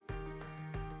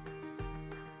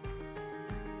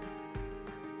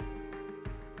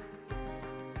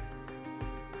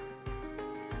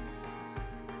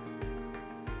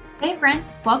Hey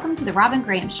friends, welcome to the Robin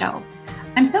Graham Show.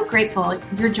 I'm so grateful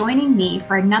you're joining me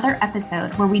for another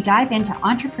episode where we dive into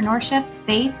entrepreneurship,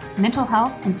 faith, mental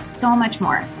health, and so much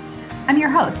more. I'm your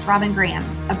host, Robin Graham,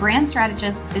 a brand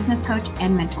strategist, business coach,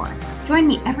 and mentor. Join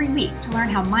me every week to learn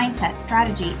how mindset,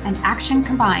 strategy, and action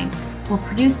combined will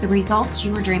produce the results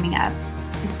you were dreaming of.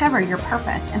 Discover your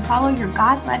purpose and follow your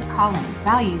God-led callings,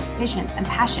 values, visions, and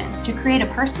passions to create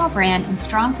a personal brand and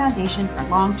strong foundation for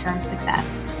long-term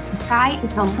success. The sky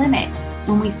is the limit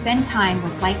when we spend time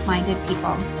with like-minded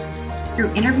people.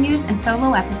 Through interviews and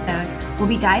solo episodes, we'll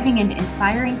be diving into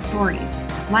inspiring stories,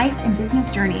 life and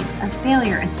business journeys of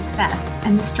failure and success,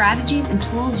 and the strategies and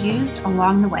tools used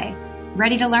along the way.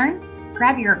 Ready to learn?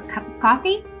 Grab your cup of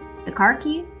coffee, the car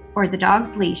keys, or the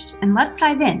dog's leash, and let's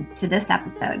dive into this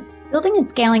episode. Building and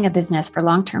scaling a business for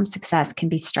long-term success can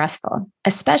be stressful,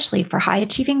 especially for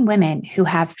high-achieving women who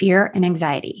have fear and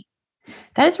anxiety.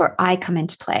 That is where I come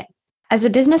into play. As a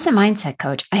business and mindset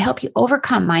coach, I help you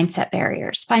overcome mindset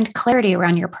barriers, find clarity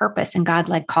around your purpose and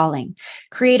God-led calling,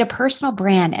 create a personal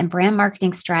brand and brand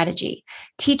marketing strategy,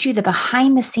 teach you the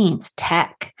behind-the-scenes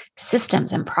tech,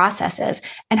 systems, and processes,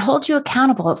 and hold you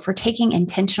accountable for taking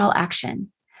intentional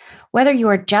action. Whether you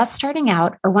are just starting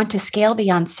out or want to scale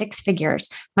beyond six figures,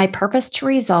 my Purpose to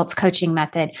Results coaching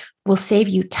method will save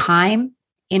you time,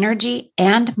 energy,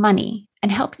 and money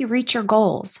and help you reach your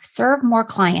goals, serve more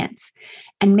clients,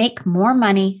 and make more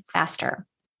money faster.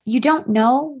 You don't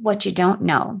know what you don't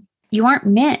know. You aren't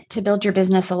meant to build your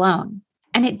business alone,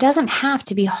 and it doesn't have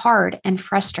to be hard and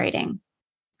frustrating.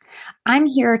 I'm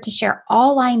here to share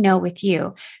all I know with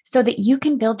you so that you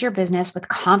can build your business with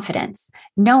confidence,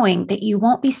 knowing that you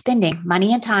won't be spending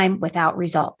money and time without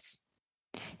results.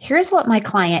 Here's what my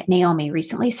client Naomi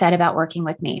recently said about working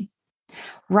with me.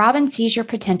 Robin sees your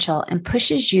potential and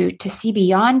pushes you to see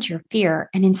beyond your fear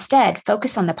and instead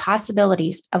focus on the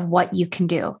possibilities of what you can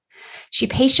do. She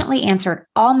patiently answered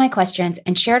all my questions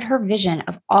and shared her vision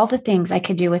of all the things I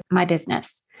could do with my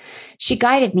business. She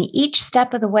guided me each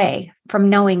step of the way from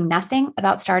knowing nothing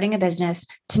about starting a business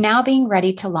to now being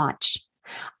ready to launch.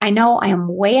 I know I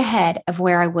am way ahead of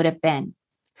where I would have been.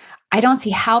 I don't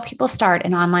see how people start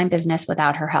an online business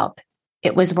without her help.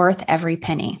 It was worth every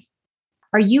penny.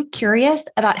 Are you curious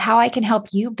about how I can help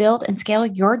you build and scale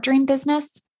your dream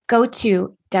business? Go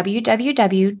to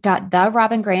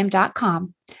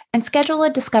www.therobingraham.com and schedule a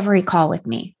discovery call with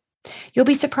me. You'll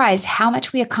be surprised how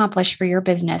much we accomplish for your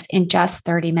business in just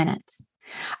 30 minutes.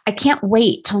 I can't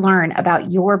wait to learn about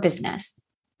your business.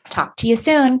 Talk to you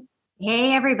soon.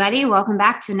 Hey, everybody. Welcome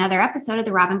back to another episode of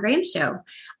the Robin Graham Show.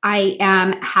 I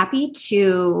am happy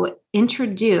to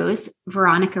introduce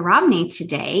Veronica Romney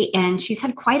today, and she's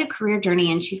had quite a career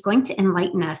journey, and she's going to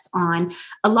enlighten us on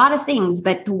a lot of things.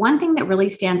 But the one thing that really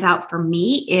stands out for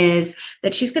me is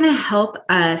that she's going to help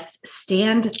us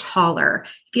stand taller,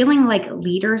 feeling like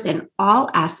leaders in all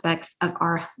aspects of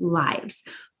our lives.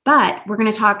 But we're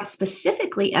going to talk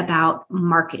specifically about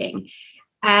marketing.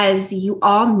 As you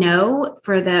all know,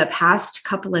 for the past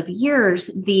couple of years,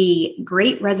 the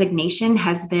Great Resignation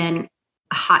has been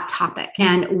a hot topic.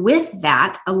 And with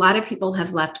that, a lot of people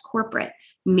have left corporate.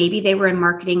 Maybe they were in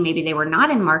marketing, maybe they were not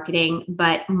in marketing,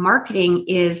 but marketing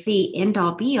is the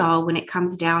end-all be-all when it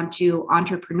comes down to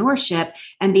entrepreneurship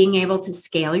and being able to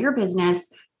scale your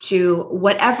business to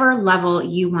whatever level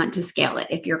you want to scale it.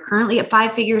 If you're currently at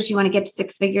 5 figures, you want to get to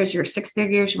 6 figures, you're 6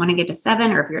 figures, you want to get to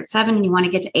 7, or if you're at 7 and you want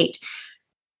to get to 8.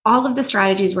 All of the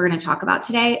strategies we're going to talk about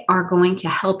today are going to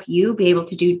help you be able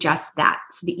to do just that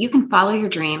so that you can follow your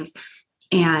dreams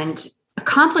and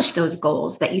accomplish those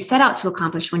goals that you set out to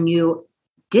accomplish when you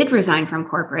did resign from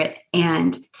corporate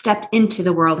and stepped into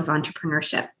the world of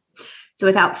entrepreneurship. So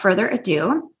without further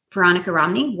ado, Veronica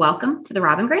Romney, welcome to the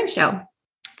Robin Graham Show.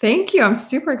 Thank you. I'm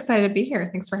super excited to be here.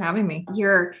 Thanks for having me.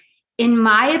 You're, in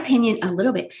my opinion, a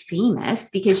little bit famous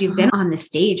because you've been on the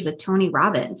stage with Tony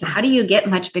Robbins. How do you get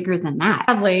much bigger than that?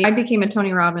 I became a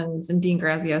Tony Robbins and Dean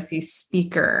Graziosi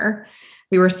speaker.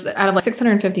 We were out of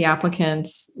 650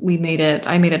 applicants. I made it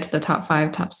to the top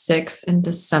 5, top 6 in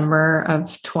December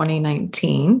of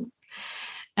 2019.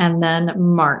 And then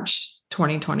March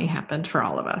 2020 happened for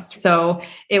all of us. So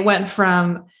it went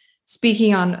from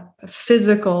speaking on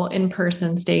physical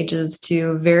in-person stages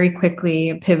to very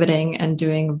quickly pivoting and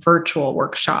doing virtual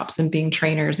workshops and being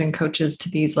trainers and coaches to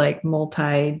these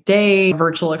multi-day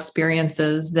virtual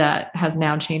experiences that has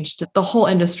now changed the whole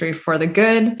industry for the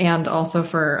good and also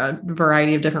for a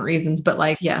variety of different reasons.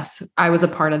 But yes, I was a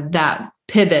part of that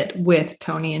pivot with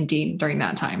Tony and Dean during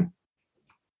that time.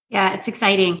 Yeah, it's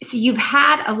exciting. So you've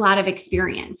had a lot of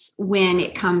experience when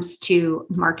it comes to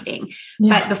marketing.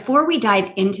 Yeah. But before we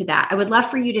dive into that, I would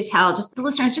love for you to tell just the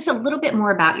listeners just a little bit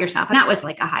more about yourself. And that was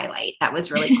like a highlight. That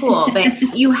was really cool. But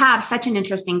you have such an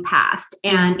interesting past,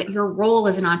 and your role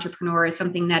as an entrepreneur is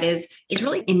something that is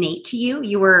really innate to you.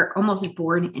 You were almost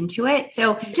born into it.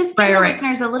 So just give the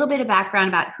listeners a little bit of background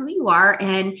about who you are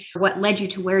and what led you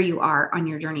to where you are on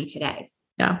your journey today.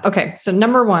 Yeah. Okay. So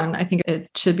number one, I think it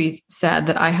should be said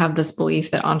that I have this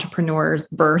belief that entrepreneurs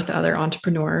birth other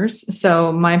entrepreneurs.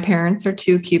 So my parents are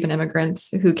two Cuban immigrants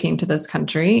who came to this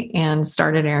country and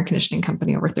started an air conditioning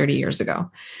company over 30 years ago.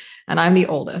 And I'm the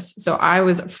oldest. So I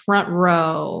was front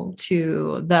row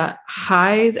to the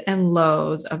highs and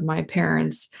lows of my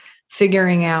parents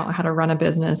figuring out how to run a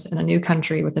business in a new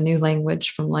country with a new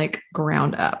language from like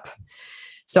ground up.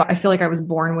 So I feel like I was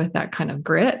born with that kind of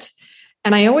grit.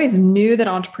 And I always knew that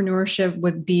entrepreneurship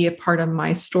would be a part of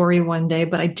my story one day,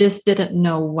 but I just didn't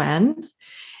know when.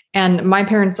 And my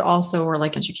parents also were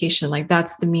like education, like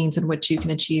that's the means in which you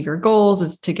can achieve your goals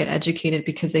is to get educated,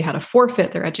 because they had to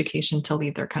forfeit their education to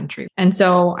leave their country. And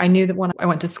so I knew that when I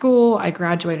went to school, I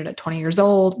graduated at 20 years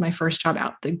old. My first job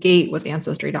out the gate was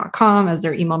Ancestry.com as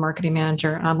their email marketing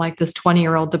manager. And I'm like this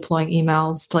 20-year-old deploying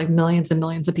emails to like millions and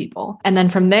millions of people. And then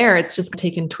from there, it's just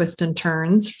taken twists and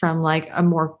turns from like a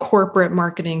more corporate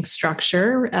marketing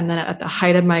structure. And then at the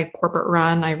height of my corporate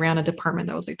run, I ran a department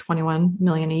that was like 21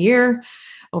 million a year.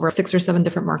 Over 6 or 7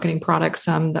 different marketing products,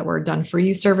 some that were done for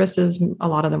you services. A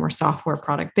lot of them were software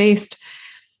product based.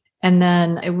 And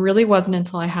then it really wasn't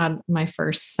until I had my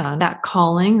first son, that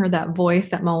calling or that voice,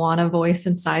 that Moana voice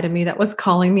inside of me that was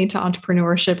calling me to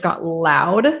entrepreneurship got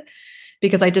loud,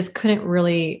 because I just couldn't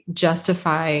really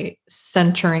justify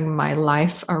centering my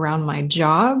life around my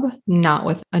job, not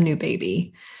with a new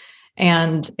baby.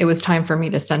 And it was time for me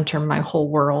to center my whole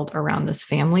world around this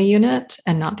family unit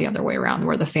and not the other way around,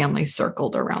 where the family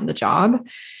circled around the job.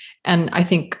 And I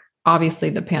think obviously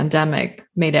the pandemic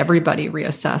made everybody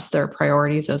reassess their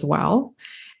priorities as well.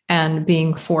 And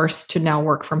being forced to now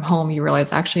work from home, you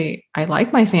realize, actually, I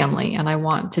like my family and I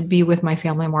want to be with my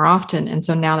family more often. And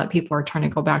so now that people are trying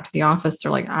to go back to the office,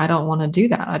 they're like, I don't want to do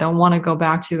that. I don't want to go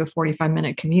back to a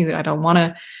 45-minute commute. I don't want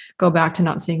to go back to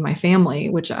not seeing my family,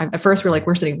 which at first we're like,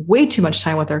 we're spending way too much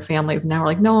time with our families. And now we're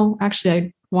like, no, actually,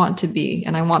 I want to be,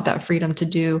 and I want that freedom to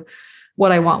do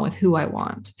what I want with who I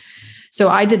want. So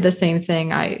I did the same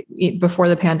thing. Before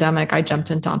the pandemic, I jumped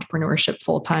into entrepreneurship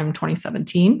full-time in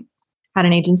 2017. Had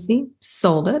an agency,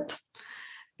 sold it,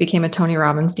 became a Tony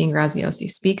Robbins, Dean Graziosi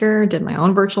speaker, did my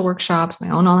own virtual workshops, my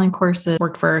own online courses,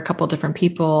 worked for a couple of different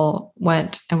people,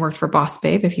 went and worked for Boss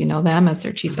Babe, if you know them, as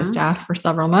their chief of staff for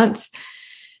several months.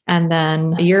 And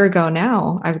then a year ago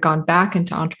now, I've gone back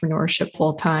into entrepreneurship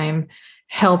full-time,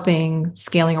 helping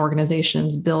scaling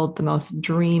organizations build the most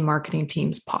dream marketing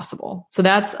teams possible. So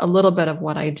that's a little bit of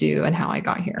what I do and how I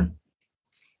got here.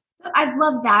 I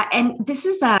love that. And this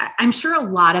is I'm sure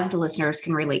a lot of the listeners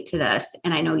can relate to this.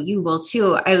 And I know you will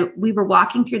too. We were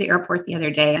walking through the airport the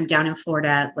other day. I'm down in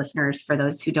Florida, listeners, for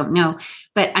those who don't know,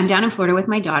 but I'm down in Florida with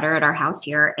my daughter at our house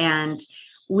here. And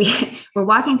we're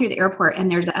walking through the airport,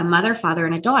 and there's a mother, father,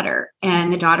 and a daughter.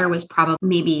 And the daughter was probably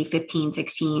maybe 15,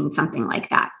 16, something like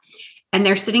that. And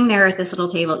they're sitting there at this little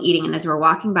table eating. And as we're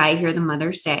walking by, I hear the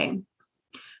mother say,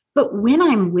 but when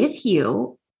I'm with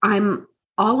you, I'm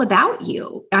all about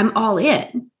you. I'm all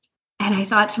in. And I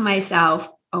thought to myself,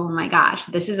 oh my gosh,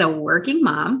 this is a working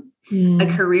mom, a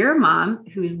career mom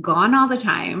who's gone all the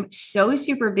time, so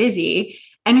super busy.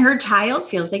 And her child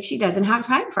feels like she doesn't have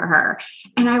time for her.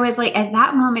 And I was like, at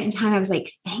that moment in time, I was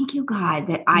like, thank you, God,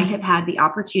 that I have had the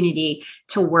opportunity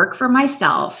to work for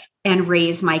myself and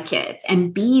raise my kids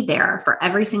and be there for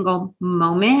every single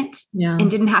moment and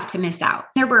didn't have to miss out.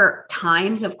 There were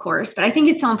times, of course, but I think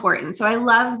it's so important. So I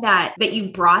love that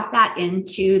you brought that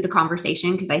into the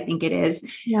conversation, because I think it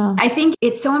is. Yeah. I think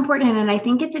it's so important. And I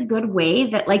think it's a good way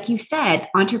that, like you said,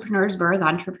 entrepreneurs birth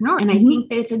entrepreneurs. And I think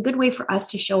that it's a good way for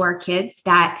us to show our kids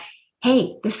that,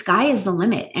 hey, the sky is the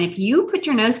limit. And if you put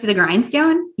your nose to the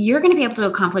grindstone, you're going to be able to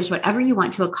accomplish whatever you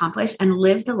want to accomplish and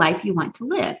live the life you want to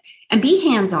live and be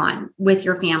hands-on with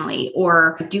your family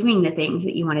or doing the things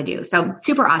that you want to do. So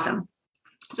super awesome.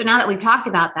 So now that we've talked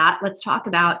about that, let's talk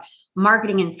about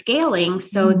marketing and scaling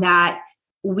so that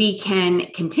we can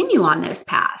continue on this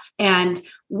path. And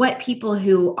what people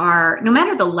who are, no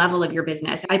matter the level of your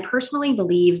business, I personally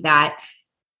believe that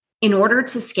in order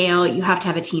to scale, you have to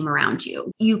have a team around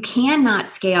you. You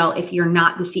cannot scale if you're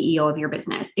not the CEO of your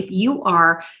business. If you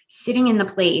are sitting in the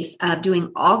place of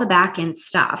doing all the back end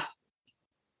stuff,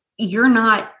 you're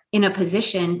not in a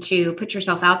position to put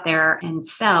yourself out there and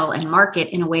sell and market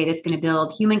in a way that's going to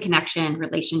build human connection,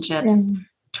 relationships,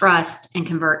 trust, and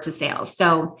convert to sales.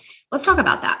 So let's talk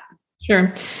about that.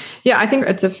 Sure. Yeah, I think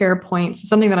it's a fair point. So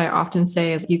something that I often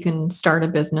say is you can start a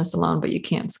business alone, but you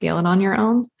can't scale it on your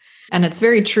own. And it's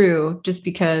very true just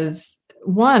because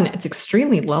one, it's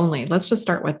extremely lonely. Let's just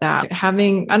start with that.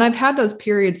 And I've had those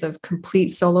periods of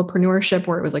complete solopreneurship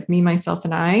where it was like me, myself,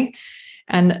 and I.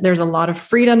 And there's a lot of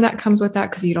freedom that comes with that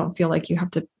because you don't feel like you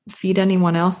have to feed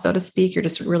anyone else, so to speak. You're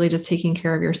just really just taking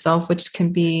care of yourself, which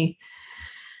can be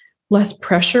less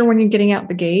pressure when you're getting out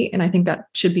the gate. And I think that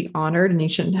should be honored and you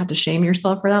shouldn't have to shame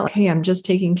yourself for that. Like, hey, I'm just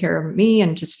taking care of me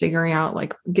and just figuring out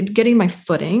like getting my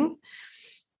footing.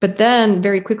 But then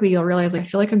very quickly you'll realize, like, I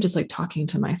feel like I'm just like talking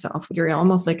to myself. You're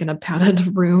almost like in a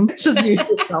padded room. It's just you,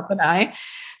 yourself and I.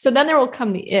 So then there will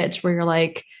come the itch where you're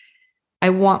like, I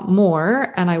want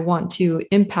more and I want to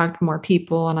impact more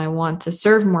people and I want to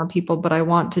serve more people, but I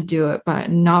want to do it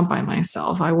not by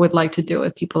myself. I would like to do it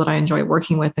with people that I enjoy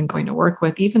working with and going to work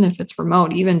with, even if it's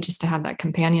remote, even just to have that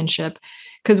companionship.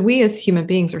 Because we as human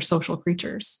beings are social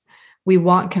creatures. We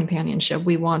want companionship.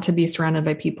 We want to be surrounded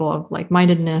by people of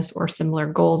like-mindedness or similar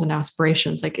goals and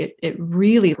aspirations. Like it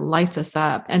really lights us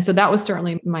up. And so that was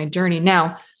certainly my journey.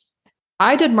 Now,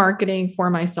 I did marketing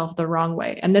for myself the wrong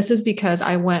way. And this is because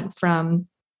I went from,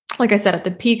 like I said, at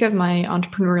the peak of my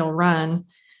entrepreneurial run,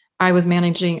 I was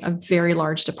managing a very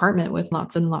large department with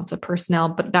lots and lots of personnel,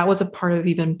 but that was a part of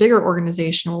even bigger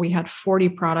organization where we had 40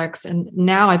 products. And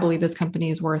now I believe this company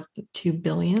is worth 2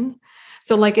 billion.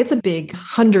 So like, it's a big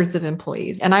hundreds of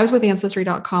employees. And I was with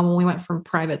ancestry.com when we went from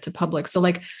private to public. So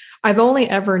like, I've only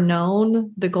ever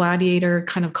known the gladiator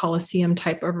kind of Coliseum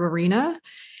type of arena.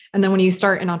 And then when you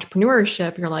start in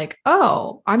entrepreneurship, you're like,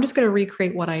 oh, I'm just going to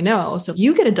recreate what I know. So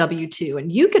you get a W-2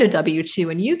 and you get a W-2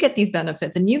 and you get these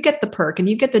benefits and you get the perk and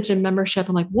you get the gym membership.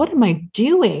 I'm like, what am I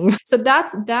doing? So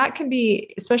that can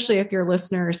be, especially if your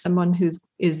listener is someone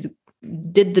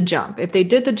did the jump. If they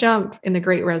did the jump in the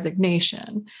Great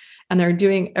Resignation and they're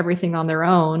doing everything on their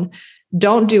own,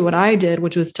 don't do what I did,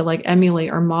 which was to like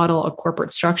emulate or model a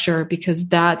corporate structure, because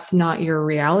that's not your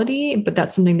reality, but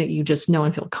that's something that you just know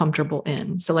and feel comfortable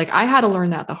in. So like I had to learn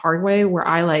that the hard way, where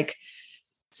I like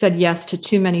said yes to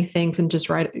too many things and just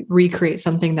recreate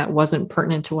something that wasn't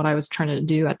pertinent to what I was trying to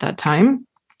do at that time.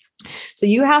 So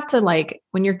you have to, like,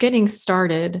 when you're getting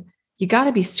started, you got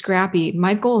to be scrappy.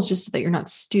 My goal is just that you're not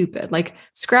stupid. Like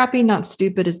scrappy, not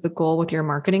stupid is the goal with your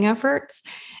marketing efforts.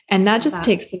 And that just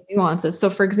takes some nuances.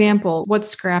 So for example, what's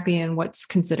scrappy and what's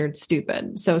considered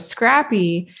stupid? So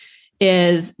scrappy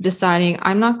is deciding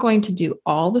I'm not going to do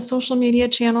all the social media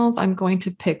channels. I'm going to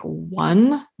pick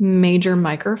one major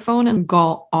microphone and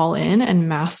go all in and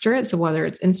master it. So whether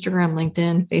it's Instagram,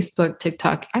 LinkedIn, Facebook,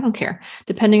 TikTok, I don't care.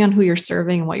 Depending on who you're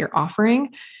serving and what you're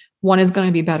offering, one is going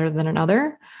to be better than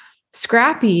another.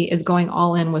 Scrappy is going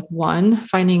all in with one,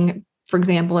 finding, for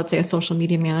example, let's say a social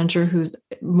media manager who's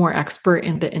more expert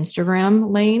in the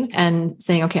Instagram lane and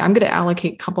saying, okay, I'm going to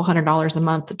allocate a couple $100 a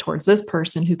month towards this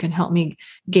person who can help me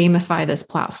gamify this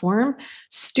platform.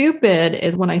 Stupid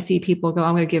is when I see people go,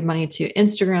 I'm going to give money to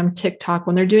Instagram, TikTok,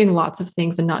 when they're doing lots of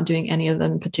things and not doing any of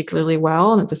them particularly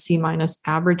well. And it's a C-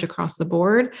 average across the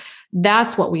board.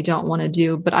 That's what we don't want to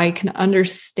do. But I can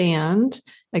understand,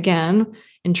 again,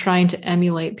 in trying to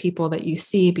emulate people that you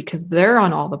see, because they're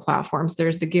on all the platforms.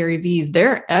 There's the Gary V's,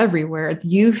 they're everywhere.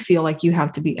 You feel like you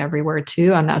have to be everywhere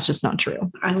too. And that's just not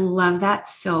true. I love that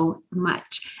so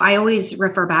much. I always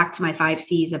refer back to my 5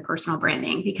 C's of personal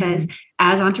branding, because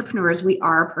as entrepreneurs, we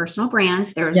are personal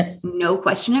brands. There's no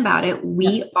question about it.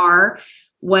 We are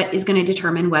what is going to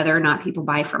determine whether or not people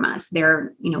buy from us.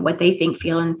 They're, what they think,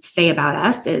 feel, and say about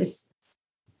us is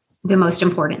the most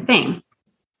important thing.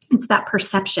 It's that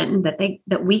perception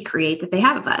that we create, that they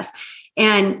have of us.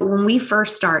 And when we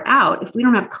first start out, if we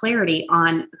don't have clarity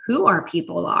on who our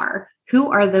people are, who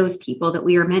are those people that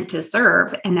we are meant to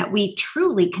serve, and that we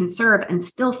truly can serve and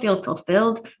still feel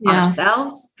fulfilled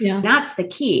ourselves, that's the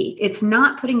key. It's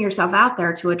not putting yourself out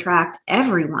there to attract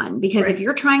everyone, because if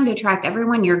you're trying to attract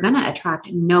everyone, you're going to attract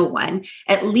no one,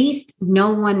 at least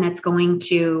no one that's going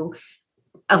to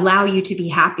allow you to be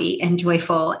happy and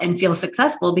joyful and feel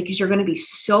successful, because you're going to be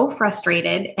so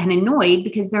frustrated and annoyed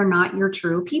because they're not your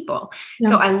true people.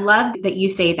 So I love that you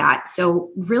say that. So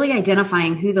really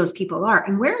identifying who those people are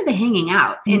and where are they hanging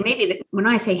out. And maybe when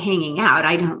I say hanging out,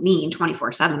 I don't mean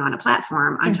 24/7 on a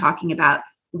platform. I'm talking about,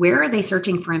 where are they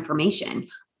searching for information?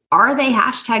 Are they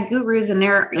hashtag gurus and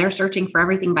they're searching for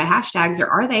everything by hashtags, or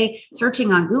are they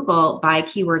searching on Google by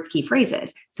keywords, key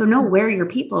phrases? So know where your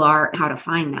people are and how to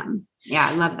find them. Yeah,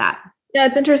 I love that. Yeah,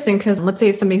 it's interesting because let's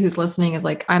say somebody who's listening is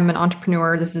like, I'm an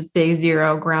entrepreneur. This is day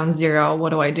zero, ground zero. What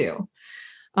do I do?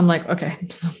 I'm like, okay,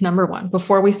 number one,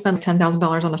 before we spend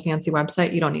 $10,000 on a fancy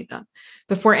website, you don't need that.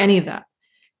 Before any of that,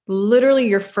 literally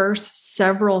your first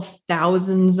several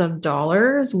thousands of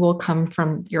dollars will come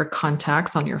from your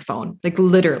contacts on your phone. Like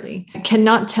literally, I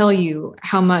cannot tell you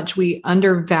how much we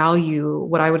undervalue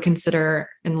what I would consider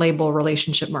and label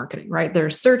relationship marketing, right?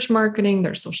 There's search marketing,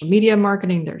 there's social media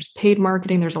marketing, there's paid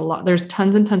marketing. There's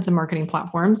tons and tons of marketing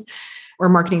platforms or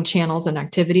marketing channels and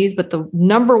activities. But the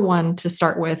number one to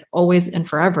start with always and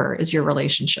forever is your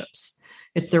relationships.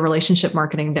 It's the relationship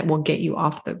marketing that will get you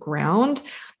off the ground.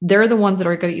 They're the ones that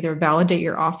are going to either validate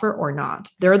your offer or not.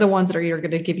 They're the ones that are either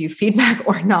going to give you feedback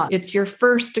or not. It's your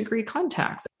first degree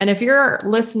contacts. And if you're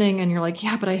listening and you're like,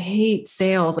 yeah, but I hate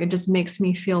sales. It just makes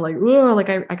me feel like, oh, like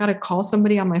I got to call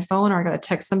somebody on my phone or I got to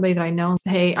text somebody that I know and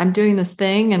say, hey, I'm doing this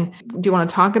thing. And do you want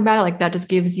to talk about it? Like that just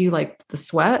gives you like the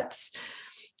sweats.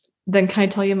 Then can I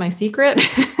tell you my secret?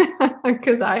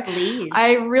 Because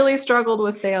I really struggled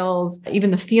with sales,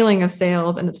 even the feeling of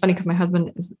sales. And it's funny because my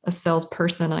husband is a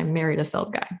salesperson and I married a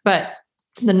sales guy. But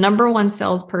the number one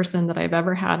salesperson that I've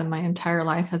ever had in my entire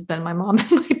life has been my mom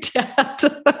and my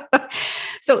dad.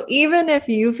 So even if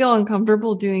you feel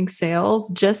uncomfortable doing sales,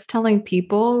 just telling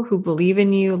people who believe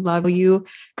in you, love you,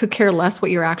 could care less what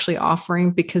you're actually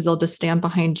offering because they'll just stand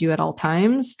behind you at all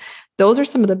times. Those are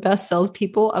some of the best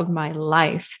salespeople of my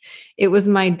life. It was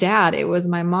my dad. It was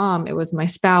my mom. It was my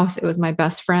spouse. It was my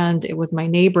best friend. It was my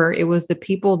neighbor. It was the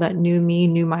people that knew me,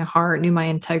 knew my heart, knew my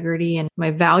integrity and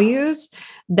my values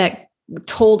that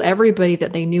told everybody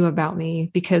that they knew about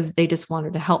me because they just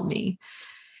wanted to help me.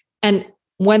 And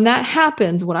when that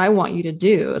happens, what I want you to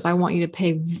do is I want you to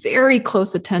pay very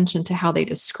close attention to how they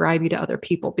describe you to other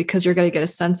people, because you're going to get a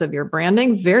sense of your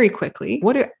branding very quickly.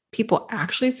 What do people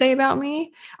actually say about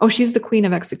me? Oh, she's the queen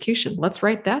of execution. Let's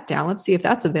write that down. Let's see if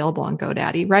that's available on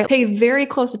GoDaddy, right? Pay very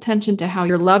close attention to how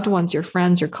your loved ones, your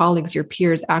friends, your colleagues, your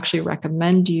peers actually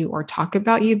recommend you or talk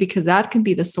about you, because that can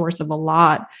be the source of a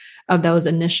lot of those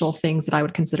initial things that I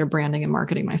would consider branding and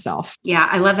marketing myself. Yeah,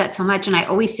 I love that so much. And I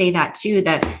always say that too,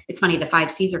 that it's funny, the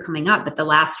 5 C's are coming up, but the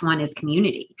last one is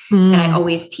community that I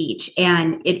always teach.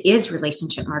 And it is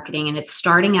relationship marketing. And it's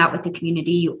starting out with the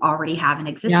community you already have in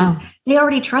existence. Yeah. They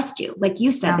already trust you. Like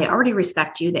you said, they already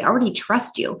respect you. They already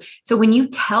trust you. So when you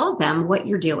tell them what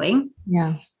you're doing,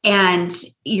 and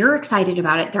you're excited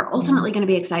about it, they're ultimately going to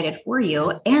be excited for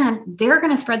you and they're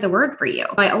going to spread the word for you.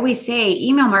 I always say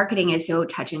email marketing is so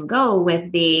touch and go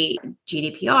with the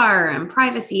GDPR and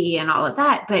privacy and all of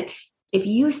that. But if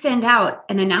you send out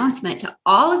an announcement to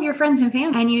all of your friends and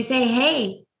family and you say,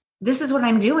 hey, this is what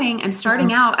I'm doing. I'm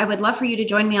starting out. I would love for you to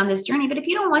join me on this journey. But if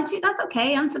you don't want to, that's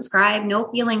okay. Unsubscribe, no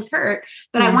feelings hurt.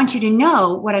 But I want you to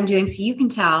know what I'm doing so you can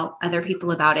tell other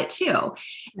people about it too.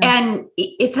 And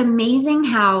it's amazing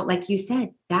how, like you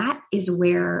said, that is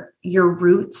where your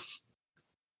roots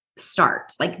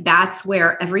start. Like that's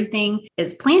where everything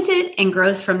is planted and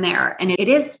grows from there. And it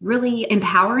is really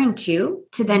empowering too,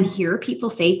 to then hear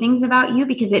people say things about you,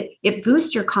 because it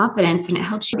boosts your confidence and it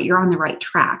helps you that you're on the right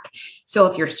track. So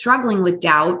if you're struggling with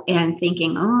doubt and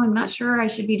thinking, oh, I'm not sure I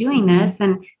should be doing this,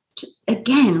 then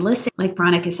again, listen, like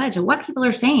Veronica said, to what people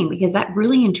are saying, because that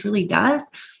really and truly does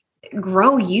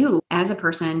grow you as a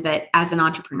person, but as an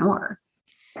entrepreneur.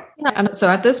 Yeah. So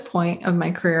at this point of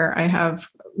my career, I have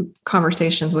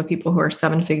conversations with people who are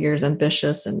 7 figures,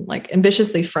 ambitious, and like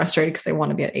ambitiously frustrated because they want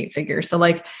to be at 8 figures. So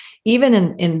like even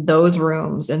in those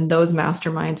rooms and those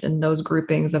masterminds and those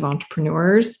groupings of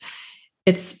entrepreneurs,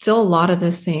 it's still a lot of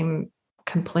the same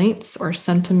complaints or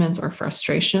sentiments or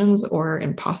frustrations or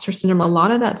imposter syndrome. A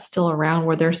lot of that's still around,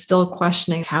 where they're still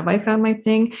questioning, have I found my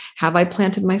thing? Have I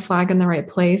planted my flag in the right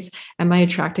place? Am I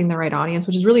attracting the right audience?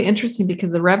 Which is really interesting,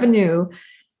 because the revenue,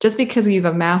 just because you've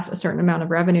amassed a certain amount of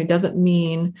revenue, doesn't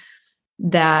mean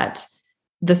that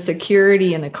the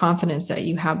security and the confidence that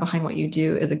you have behind what you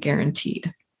do is a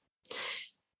guaranteed.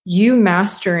 You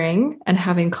mastering and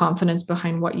having confidence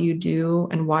behind what you do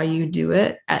and why you do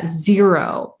it at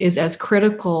 0 is as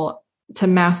critical to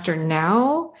master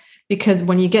now, because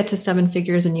when you get to 7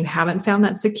 figures and you haven't found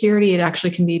that security, it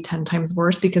actually can be 10 times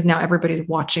worse, because now everybody's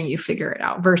watching you figure it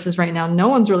out, versus right now, no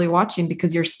one's really watching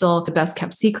because you're still the best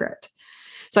kept secret.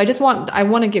 So I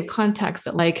want to give context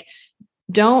that, like,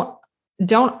 don't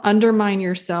undermine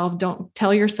yourself. Don't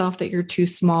tell yourself that you're too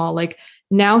small. Like,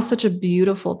 now's such a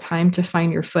beautiful time to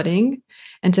find your footing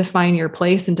and to find your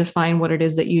place and to find what it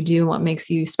is that you do, what makes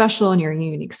you special and your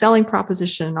unique selling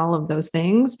proposition and all of those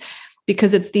things.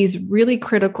 because it's these really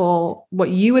critical,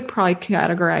 what you would probably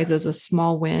categorize as a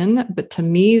small win. But to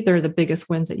me, they're the biggest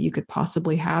wins that you could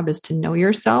possibly have, is to know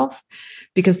yourself,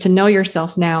 because to know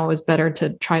yourself now is better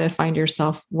to try to find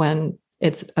yourself when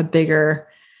it's a bigger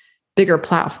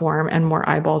platform and more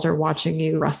eyeballs are watching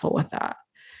you wrestle with that.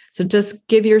 So just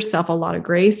give yourself a lot of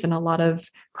grace and a lot of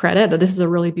credit that this is a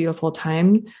really beautiful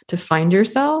time to find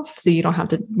yourself, so you don't have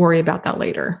to worry about that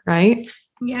later, right?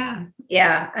 Yeah.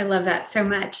 Yeah. I love that so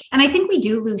much. And I think we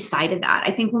do lose sight of that.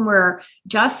 I think when we're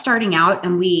just starting out,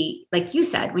 and we, like you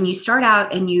said, when you start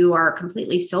out and you are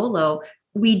completely solo,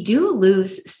 we do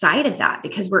lose sight of that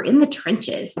because we're in the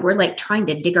trenches. We're like trying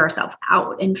to dig ourselves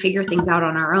out and figure things out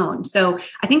on our own. So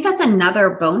I think that's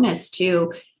another bonus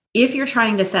too. If you're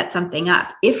trying to set something up,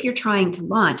 if you're trying to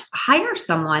launch, hire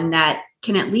someone that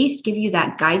can at least give you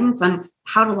that guidance on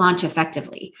how to launch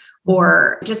effectively,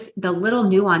 or just the little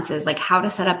nuances, like how to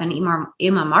set up an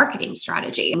email marketing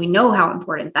strategy. And we know how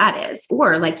important that is.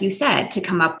 Or like you said, to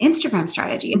come up Instagram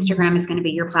strategy. Instagram is going to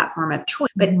be your platform of choice,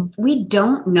 but we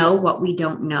don't know what we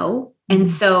don't know. And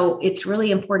so it's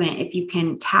really important if you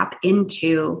can tap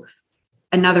into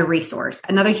another resource,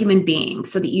 another human being,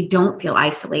 so that you don't feel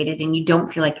isolated and you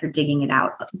don't feel like you're digging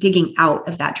out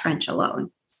of that trench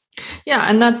alone. Yeah.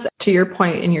 And that's to your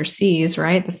point in your C's,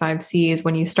 right? The 5 C's,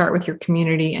 when you start with your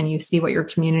community and you see what your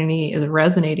community is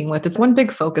resonating with, it's one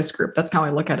big focus group. That's how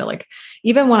I look at it. Like,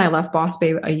 even when I left Boss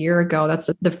Babe a year ago, that's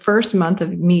the first month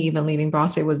of me even leaving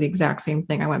Boss Babe was the exact same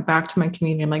thing. I went back to my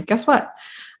community. I'm like, guess what?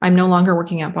 I'm no longer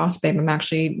working at Boss Babe. I'm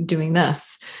actually doing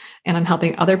this. And I'm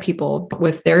helping other people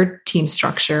with their team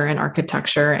structure and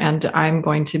architecture. And I'm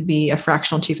going to be a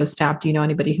fractional chief of staff. Do you know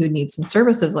anybody who needs some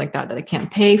services like that they can't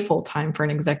pay full time for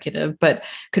an executive, but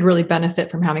could really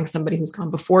benefit from having somebody who's gone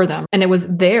before them? And it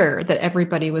was there that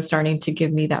everybody was starting to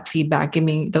give me that feedback, give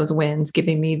me those wins,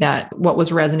 giving me that what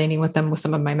was resonating with them with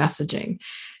some of my messaging.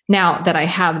 Now that I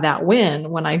have that win,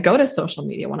 when I go to social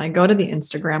media, when I go to the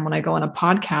Instagram, when I go on a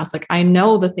podcast, like, I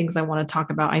know the things I want to talk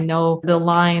about. I know the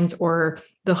lines or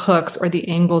the hooks or the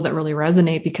angles that really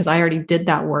resonate, because I already did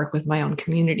that work with my own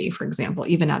community, for example,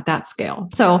 even at that scale.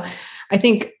 So I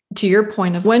think, to your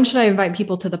point of when should I invite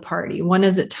people to the party? When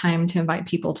is it time to invite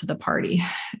people to the party?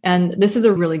 And this is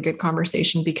a really good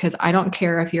conversation, because I don't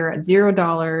care if you're at $0,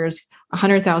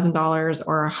 $100,000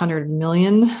 or $100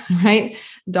 million, right?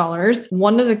 Dollars.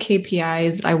 One of the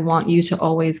KPIs that I want you to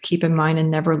always keep in mind and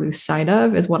never lose sight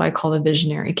of is what I call the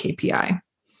visionary KPI.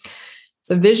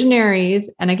 So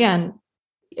visionaries, and again,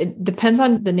 it depends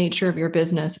on the nature of your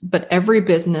business, but every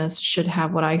business should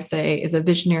have what I say is a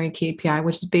visionary KPI,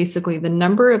 which is basically the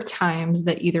number of times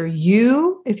that either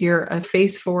you, if you're a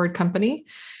face forward company,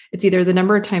 it's either the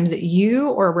number of times that you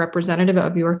or a representative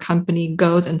of your company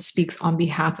goes and speaks on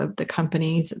behalf of the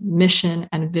company's mission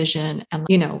and vision and,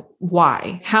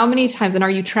 why. How many times, and are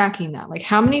you tracking that? Like,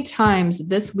 how many times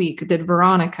this week did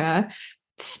Veronica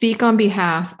speak on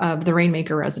behalf of the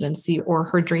Rainmaker Residency or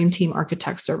her Dream Team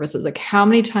Architect Services? Like, how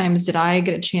many times did I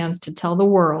get a chance to tell the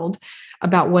world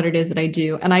about what it is that I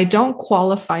do? And I don't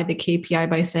qualify the KPI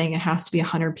by saying it has to be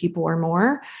 100 people or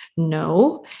more.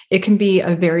 No, it can be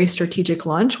a very strategic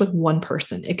lunch with one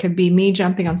person. It could be me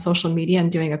jumping on social media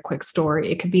and doing a quick story.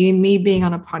 It could be me being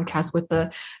on a podcast with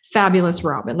the fabulous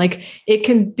Robin. Like, it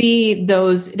can be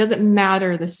those, it doesn't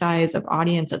matter the size of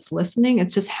audience that's listening.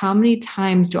 It's just how many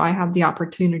times do I have the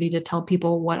opportunity to tell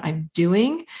people what I'm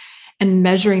doing, and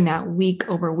measuring that week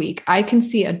over week. I can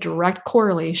see a direct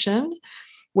correlation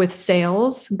with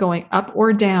sales going up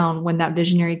or down when that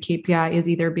visionary KPI is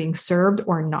either being served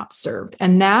or not served.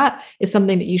 And that is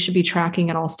something that you should be tracking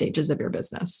at all stages of your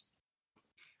business.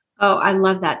 Oh, I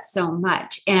love that so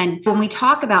much. And when we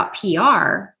talk about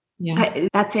PR,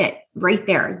 that's it right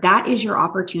there. That is your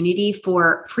opportunity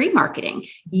for free marketing.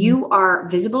 You are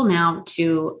visible now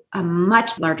to a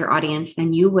much larger audience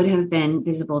than you would have been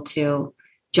visible to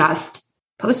just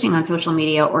posting on social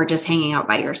media or just hanging out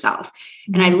by yourself.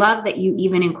 And I love that you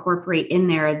even incorporate in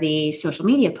there the social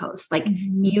media posts. Like,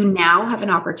 you now have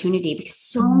an opportunity, because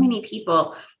so many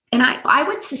people, and I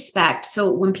would suspect,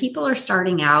 so when people are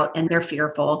starting out and they're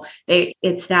fearful,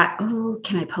 it's that, oh,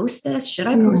 can I post this? Should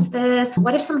I post this?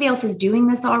 What if somebody else is doing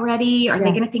this already? Are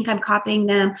they going to think I'm copying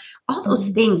them? All those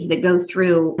things that go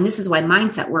through. And this is why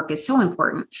mindset work is so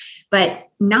important, but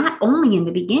not only in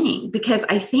the beginning, because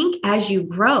I think as you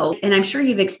grow, and I'm sure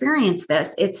you've experienced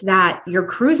this, it's that you're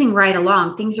cruising right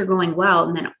along, things are going well.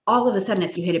 And then all of a sudden,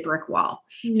 if you hit a brick wall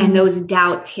and those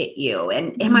doubts hit you,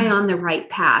 and am I on the right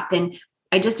path? And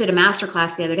I just did a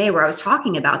masterclass the other day where I was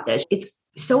talking about this. It's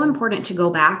so important to go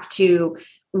back to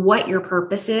what your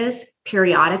purpose is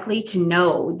periodically to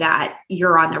know that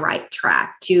you're on the right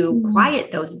track, to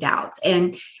quiet those doubts.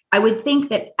 And I would think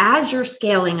that as you're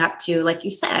scaling up to, like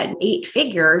you said, 8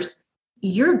 figures,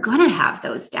 you're going to have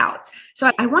those doubts. So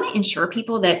I want to ensure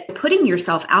people that putting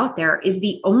yourself out there is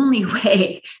the only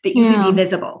way that you can be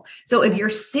visible. So if you're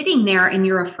sitting there and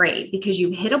you're afraid because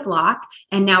you've hit a block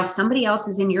and now somebody else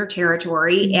is in your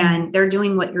territory and they're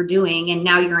doing what you're doing, and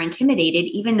now you're intimidated,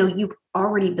 even though you've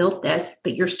already built this,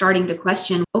 but you're starting to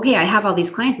question, okay, I have all these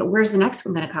clients, but where's the next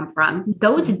one going to come from?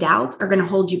 Those doubts are going to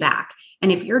hold you back.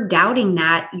 And if you're doubting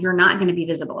that, you're not going to be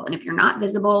visible. And if you're not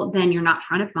visible, then you're not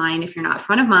front of mind. If you're not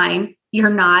front of mind, you're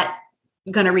not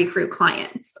going to recruit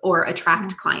clients or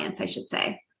attract clients, I should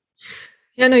say.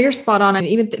 Yeah, no, you're spot on. And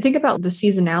even think about the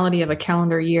seasonality of a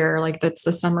calendar year, like that's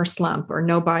the summer slump or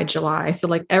no buy July. So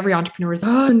like every entrepreneur is,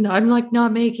 oh, no, I'm like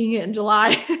not making it in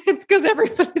July. It's because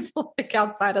everybody's like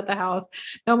outside of the house.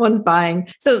 No one's buying.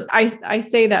 So I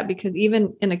say that because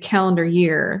even in a calendar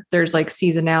year, there's like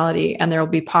seasonality, and there'll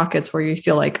be pockets where you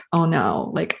feel like, oh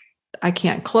no, like I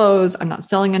can't close. I'm not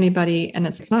selling anybody. And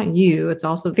it's not you. It's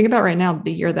also, think about right now,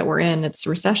 the year that we're in, it's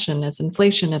recession, it's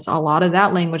inflation. It's a lot of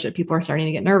that language that people are starting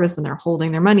to get nervous, and they're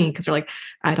holding their money because they're like,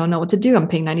 I don't know what to do. I'm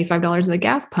paying $95 at the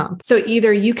gas pump. So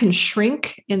either you can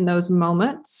shrink in those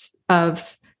moments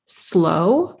of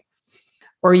slow,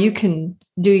 or you can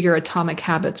do your atomic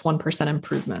habits, 1%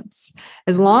 improvements.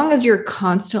 As long as you're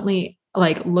constantly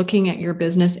like looking at your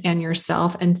business and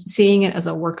yourself and seeing it as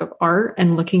a work of art,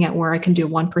 and looking at where I can do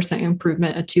 1%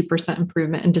 improvement, a 2%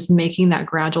 improvement, and just making that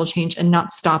gradual change and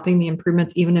not stopping the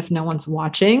improvements, even if no one's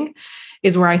watching,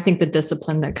 is where I think the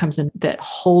discipline that comes in that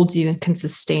holds you and can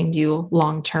sustain you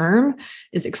long-term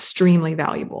is extremely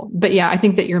valuable. But yeah, I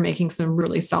think that you're making some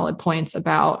really solid points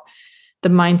about the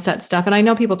mindset stuff. And I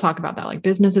know people talk about that, like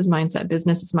business is mindset,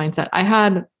 business is mindset. I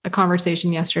had a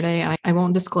conversation yesterday, and I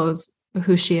won't disclose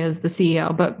who she is, the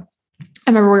CEO, but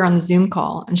I remember we were on the Zoom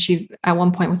call, and she at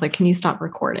one point was like, can you stop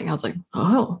recording? I was like,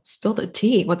 oh, spill the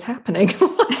tea. What's happening?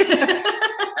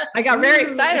 I got very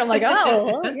excited. I'm like,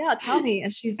 oh, yeah, tell me.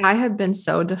 And she's, I have been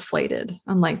so deflated.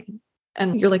 I'm like,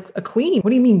 and you're like a queen.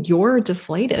 What do you mean you're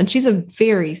deflated? And she's a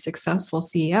very successful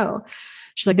CEO.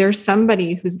 She's like, there's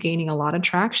somebody who's gaining a lot of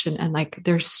traction, and like,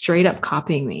 they're straight up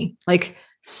copying me, like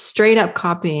straight up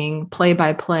copying play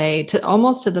by play, to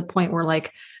almost to the point where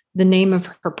like the name of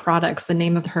her products, the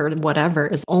name of her whatever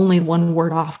is only one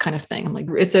word off kind of thing. I'm like,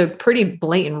 it's a pretty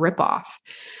blatant ripoff.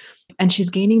 And she's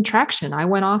gaining traction. I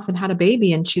went off and had a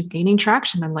baby, and she's gaining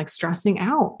traction. I'm like stressing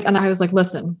out. And I was like,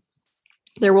 listen,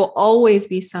 there will always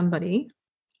be somebody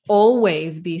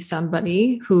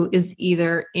who is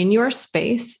either in your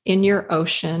space, in your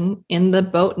ocean, in the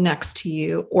boat next to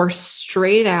you, or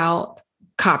straight out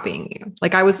copying you.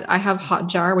 Like I have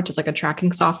Hotjar, which is like a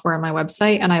tracking software on my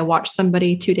website. And I watched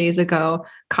somebody 2 days ago,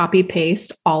 copy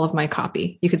paste all of my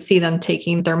copy. You could see them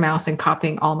taking their mouse and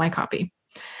copying all my copy.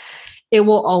 It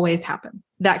will always happen.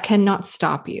 That cannot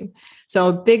stop you. So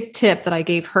a big tip that I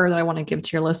gave her that I want to give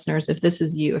to your listeners, if this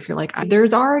is you, if you're like,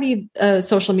 there's already a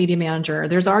social media manager,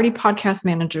 there's already podcast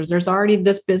managers, there's already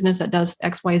this business that does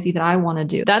X, Y, Z that I want to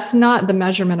do. That's not the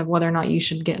measurement of whether or not you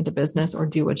should get into business or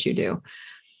do what you do.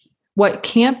 What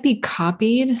can't be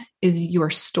copied is your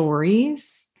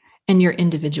stories and your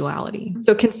individuality.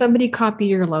 So can somebody copy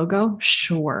your logo?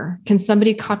 Sure. Can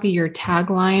somebody copy your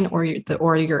tagline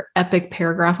or your epic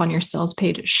paragraph on your sales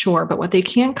page? Sure. But what they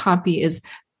can't copy is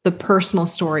the personal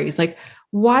stories. Like,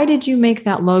 why did you make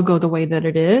that logo the way that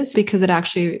it is? Because it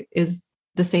actually is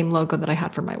the same logo that I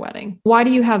had for my wedding. Why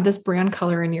do you have this brand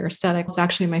color in your aesthetic? It's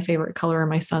actually my favorite color and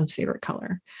my son's favorite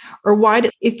color. Or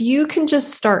if you can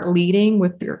just start leading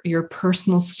with your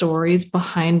personal stories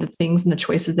behind the things and the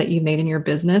choices that you made in your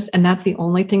business, and that's the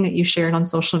only thing that you shared on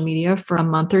social media for a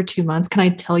month or 2 months, can I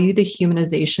tell you the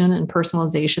humanization and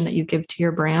personalization that you give to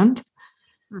your brand?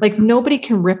 Like nobody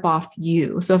can rip off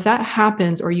you. So if that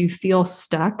happens, or you feel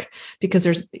stuck because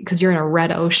you're in a red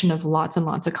ocean of lots and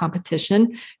lots of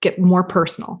competition, get more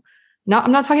personal.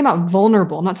 I'm not talking about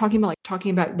vulnerable. I'm not talking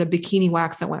about the bikini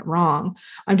wax that went wrong.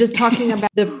 I'm just talking about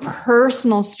the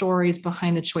personal stories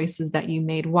behind the choices that you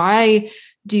made. Why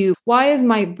is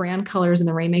my brand colors in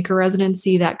the Rainmaker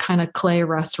residency that kind of clay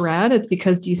rust red? It's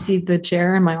because, do you see the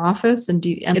chair in my office? And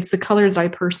it's the colors that I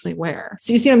personally wear.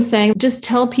 So you see what I'm saying? Just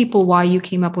tell people why you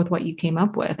came up with what you came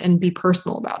up with, and be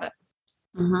personal about it.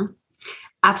 Mm-hmm.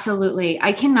 Absolutely.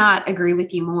 I cannot agree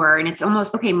with you more. And it's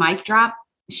almost, okay, mic drop,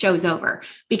 show's over,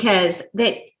 because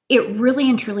that It really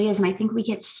and truly is. And I think we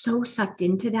get so sucked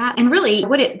into that. And really,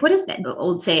 what is that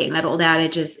old saying, that old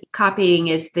adage is copying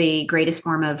is the greatest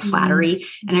form of flattery.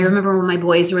 Mm-hmm. And I remember when my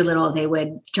boys were little,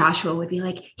 Joshua would be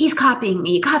like, he's copying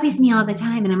me. He copies me all the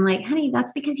time. And I'm like, honey,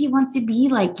 that's because he wants to be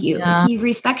like you. Yeah. He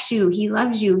respects you. He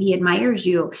loves you. He admires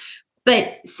you.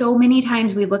 But so many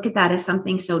times we look at that as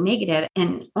something so negative.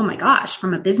 And oh my gosh,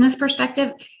 from a business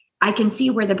perspective, I can see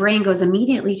where the brain goes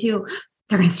immediately to,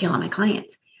 they're going to steal all my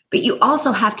clients. But you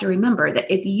also have to remember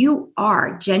that if you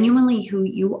are genuinely who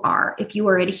you are, if you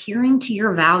are adhering to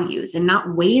your values and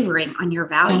not wavering on your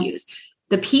values,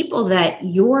 the people that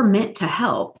you're meant to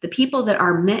help, the people that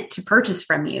are meant to purchase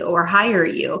from you or hire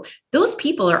you, those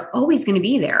people are always going to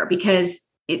be there because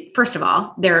first of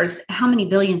all, there's how many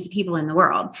billions of people in the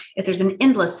world? If there's an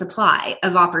endless supply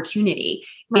of opportunity,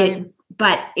 right.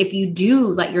 But if you do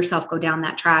let yourself go down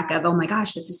that track of, oh my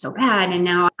gosh, this is so bad, and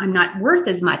now I'm not worth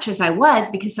as much as I was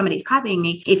because somebody's copying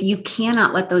me, if you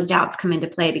cannot let those doubts come into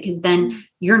play, because then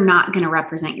you're not going to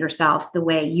represent yourself the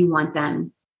way you want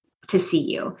them to see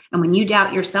you. And when you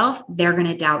doubt yourself, they're going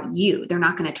to doubt you. They're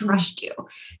not going to trust you.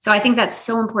 So I think that's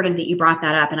so important that you brought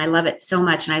that up. And I love it so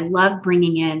much. And I love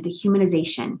bringing in the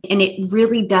humanization. And it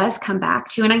really does come back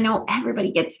to, and I know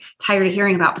everybody gets tired of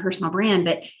hearing about personal brand,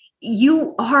 but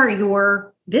you are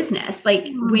your business. Like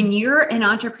when you're an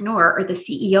entrepreneur or the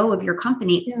CEO of your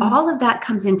company, all of that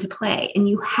comes into play, and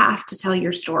you have to tell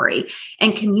your story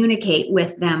and communicate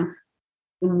with them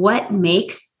what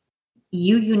makes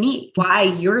you unique, why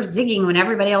you're zigging when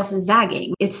everybody else is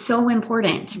zagging. It's so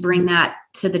important to bring that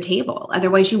to the table.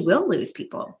 Otherwise you will lose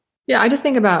people. Yeah, I just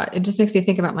it just makes me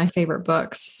think about my favorite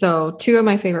books. So 2 of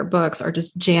my favorite books are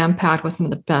just jam-packed with some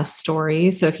of the best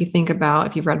stories. So if you've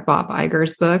read Bob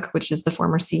Iger's book, which is the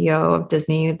former CEO of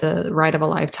Disney, The Ride of a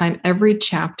Lifetime, every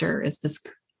chapter is this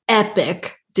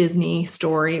epic Disney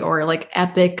story or like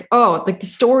epic. Oh, like the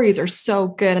stories are so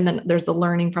good. And then there's the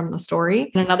learning from the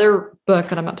story. And another book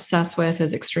that I'm obsessed with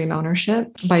is Extreme Ownership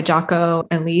by Jocko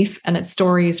and Leaf. And it's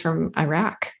stories from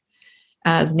Iraq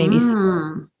as Navy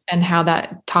SEALs. And how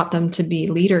that taught them to be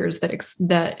leaders that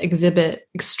exhibit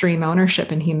extreme ownership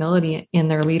and humility in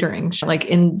their leading, like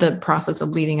in the process of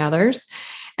leading others.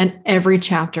 And every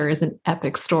chapter is an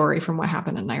epic story from what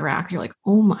happened in Iraq. You're like,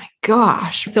 oh my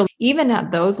gosh. So even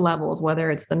at those levels,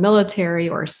 whether it's the military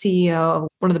or CEO of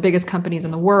one of the biggest companies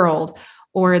in the world,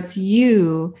 or it's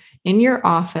you in your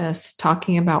office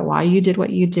talking about why you did what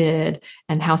you did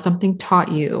and how something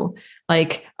taught you,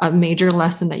 like a major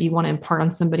lesson that you want to impart on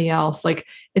somebody else. Like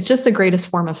it's just the greatest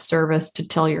form of service to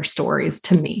tell your stories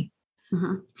to me.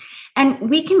 Mm-hmm. And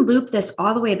we can loop this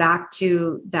all the way back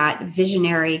to that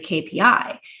visionary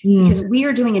KPI, because we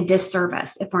are doing a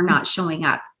disservice if we're not showing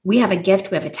up. We have a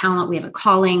gift, we have a talent, we have a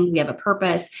calling, we have a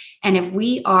purpose. And if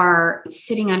we are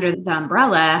sitting under the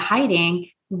umbrella hiding,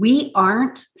 we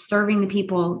aren't serving the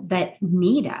people that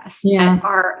need us, that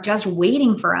are just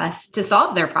waiting for us to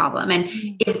solve their problem. And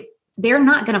if they're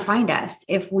not going to find us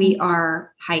if we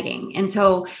are hiding. And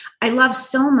so I love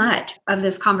so much of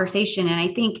this conversation. And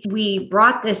I think we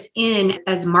brought this in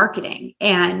as marketing,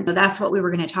 and that's what we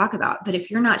were going to talk about. But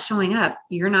if you're not showing up,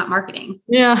 you're not marketing.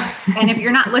 Yeah. And if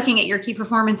you're not looking at your key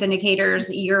performance indicators,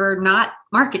 you're not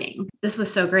marketing. This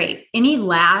was so great. Any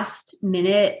last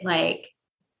minute, like,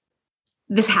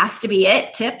 this has to be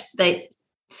it, tips that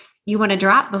you want to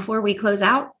drop before we close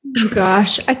out?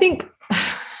 Gosh, I think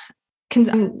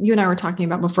you and I were talking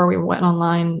about before we went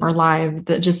online or live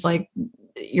that just like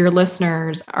your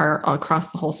listeners are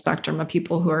across the whole spectrum of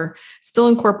people who are still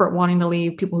in corporate wanting to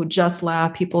leave, people who just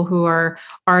left, people who are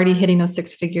already hitting those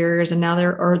 6 figures and now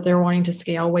they're wanting to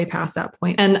scale way past that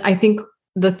point. And I think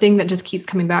the thing that just keeps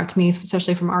coming back to me,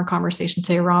 especially from our conversation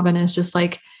today, Robin, is just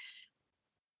like,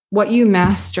 what you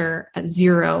master at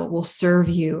 0 will serve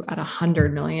you at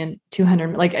 100 million, 200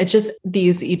 million. Like it's just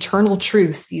these eternal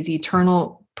truths, these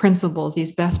eternal principles,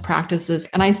 these best practices.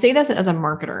 And I say that as a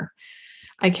marketer.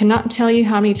 I cannot tell you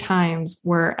how many times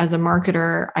where as a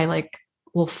marketer, I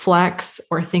will flex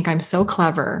or think I'm so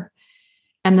clever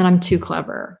and then I'm too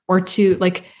clever or too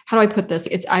how do I put this?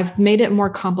 I've made it more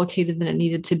complicated than it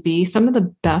needed to be. Some of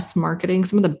the best marketing,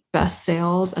 some of the best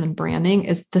sales and branding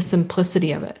is the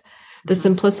simplicity of it. The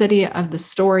simplicity of the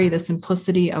story, the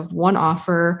simplicity of one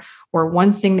offer or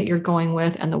one thing that you're going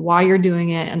with and the why you're doing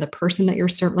it and the person that you're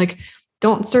serving.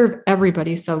 Don't serve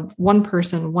everybody. So one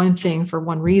person, one thing for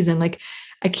one reason. I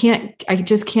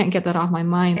just can't get that off my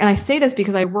mind. And I say this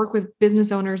because I work with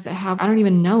business owners that have, I don't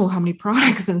even know how many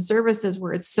products and services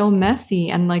where it's so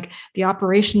messy and the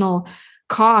operational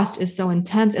cost is so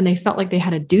intense. And they felt like they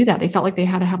had to do that. They felt like they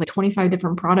had to have 25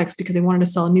 different products because they wanted to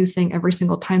sell a new thing every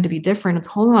single time to be different.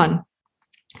 Hold on.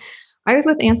 I was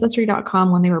with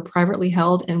Ancestry.com when they were privately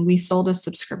held and we sold a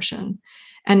subscription.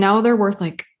 And now they're worth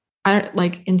like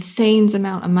insane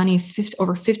amount of money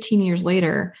over 15 years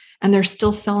later, and they're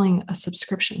still selling a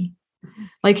subscription.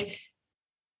 Like,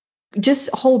 just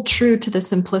hold true to the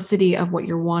simplicity of what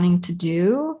you're wanting to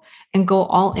do and go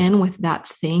all in with that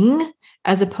thing,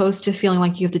 as opposed to feeling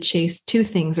like you have to chase 2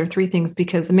 things or 3 things,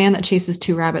 because the man that chases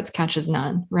 2 rabbits catches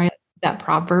none, right? That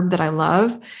proverb that I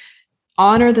love.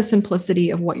 Honor the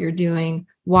simplicity of what you're doing,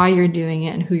 why you're doing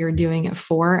it, and who you're doing it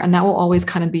for. And that will always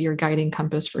kind of be your guiding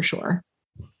compass for sure.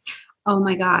 Oh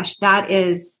my gosh.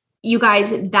 You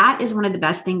guys, that is one of the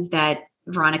best things that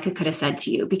Veronica could have said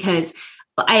to you, because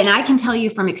I can tell you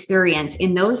from experience,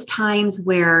 in those times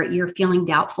where you're feeling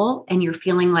doubtful and you're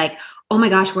feeling like, oh my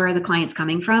gosh, where are the clients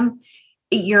coming from?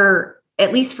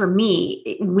 At least for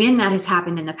me, when that has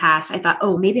happened in the past, I thought,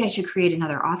 oh, maybe I should create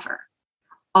another offer.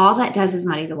 All that does is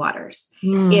muddy the waters.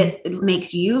 It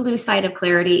makes you lose sight of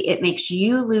clarity. It makes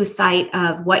you lose sight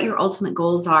of what your ultimate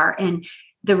goals are. And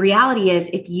the reality is,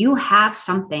 if you have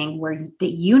something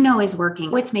that you know is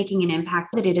working, it's making an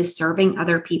impact, that it is serving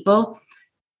other people,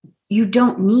 you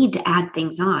don't need to add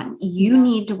things on. You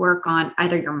need to work on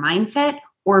either your mindset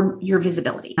or your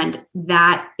visibility. And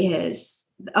that is,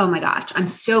 oh my gosh, I'm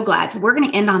so glad. So we're going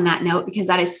to end on that note, because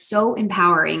that is so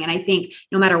empowering. And I think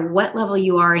no matter what level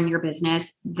you are in your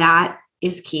business, that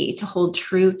is key, to hold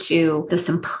true to the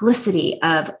simplicity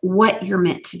of what you're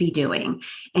meant to be doing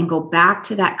and go back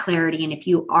to that clarity. And if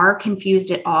you are confused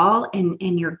at all and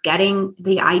you're getting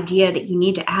the idea that you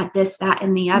need to add this, that,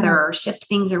 and the other, or shift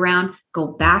things around, go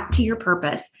back to your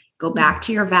purpose, go back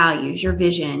to your values, your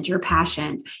visions, your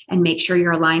passions, and make sure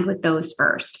you're aligned with those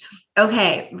first.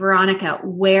 Okay, Veronica,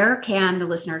 where can the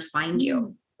listeners find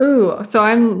you? Ooh, so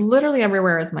I'm literally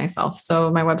everywhere as myself.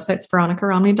 So my website's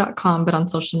veronicaromney.com, but on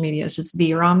social media, it's just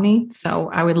Romney.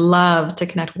 So I would love to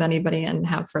connect with anybody and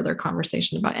have further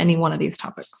conversation about any one of these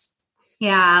topics.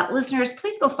 Yeah, listeners,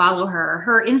 please go follow her.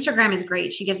 Her Instagram is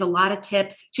great. She gives a lot of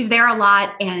tips. She's there a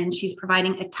lot and she's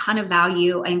providing a ton of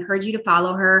value. I encourage you to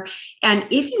follow her. And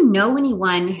if you know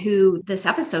anyone who this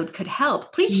episode could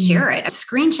help, please share it.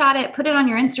 Screenshot it, put it on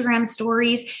your Instagram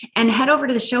stories, and head over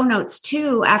to the show notes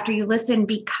too after you listen,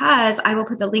 because I will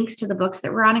put the links to the books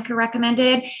that Veronica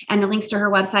recommended and the links to her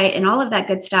website and all of that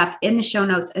good stuff in the show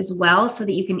notes as well, so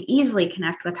that you can easily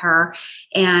connect with her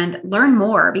and learn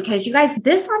more. Because you guys,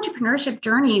 this entrepreneurship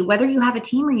journey, whether you have a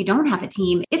team or you don't have a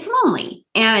team, it's lonely.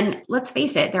 And let's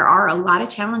face it, there are a lot of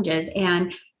challenges.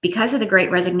 And because of the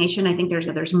Great Resignation, I think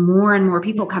there's more and more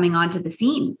people coming onto the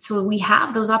scene. So we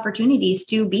have those opportunities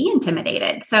to be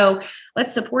intimidated. So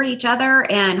let's support each other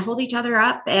and hold each other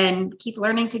up and keep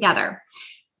learning together.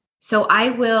 So I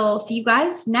will see you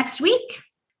guys next week.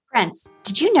 Friends,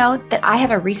 did you know that I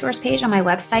have a resource page on my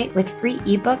website with free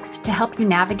ebooks to help you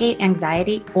navigate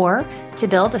anxiety or to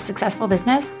build a successful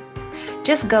business?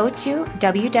 Just go to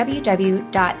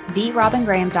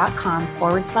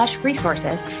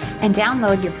www.therobingraham.com/resources and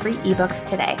download your free ebooks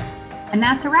today. And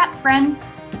that's a wrap, friends.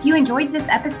 If you enjoyed this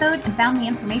episode and found the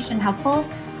information helpful,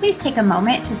 please take a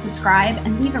moment to subscribe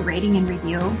and leave a rating and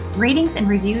review. Ratings and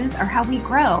reviews are how we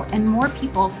grow and more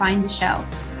people find the show.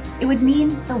 It would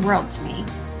mean the world to me.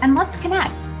 And let's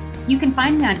connect. You can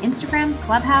find me on Instagram,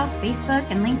 Clubhouse, Facebook,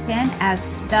 and LinkedIn as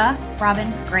The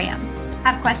Robin Graham.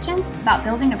 Have questions about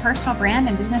building a personal brand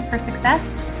and business for success?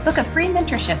 Book a free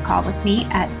mentorship call with me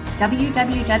at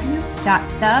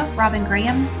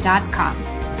www.therobingraham.com.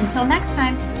 Until next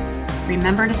time,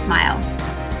 remember to smile.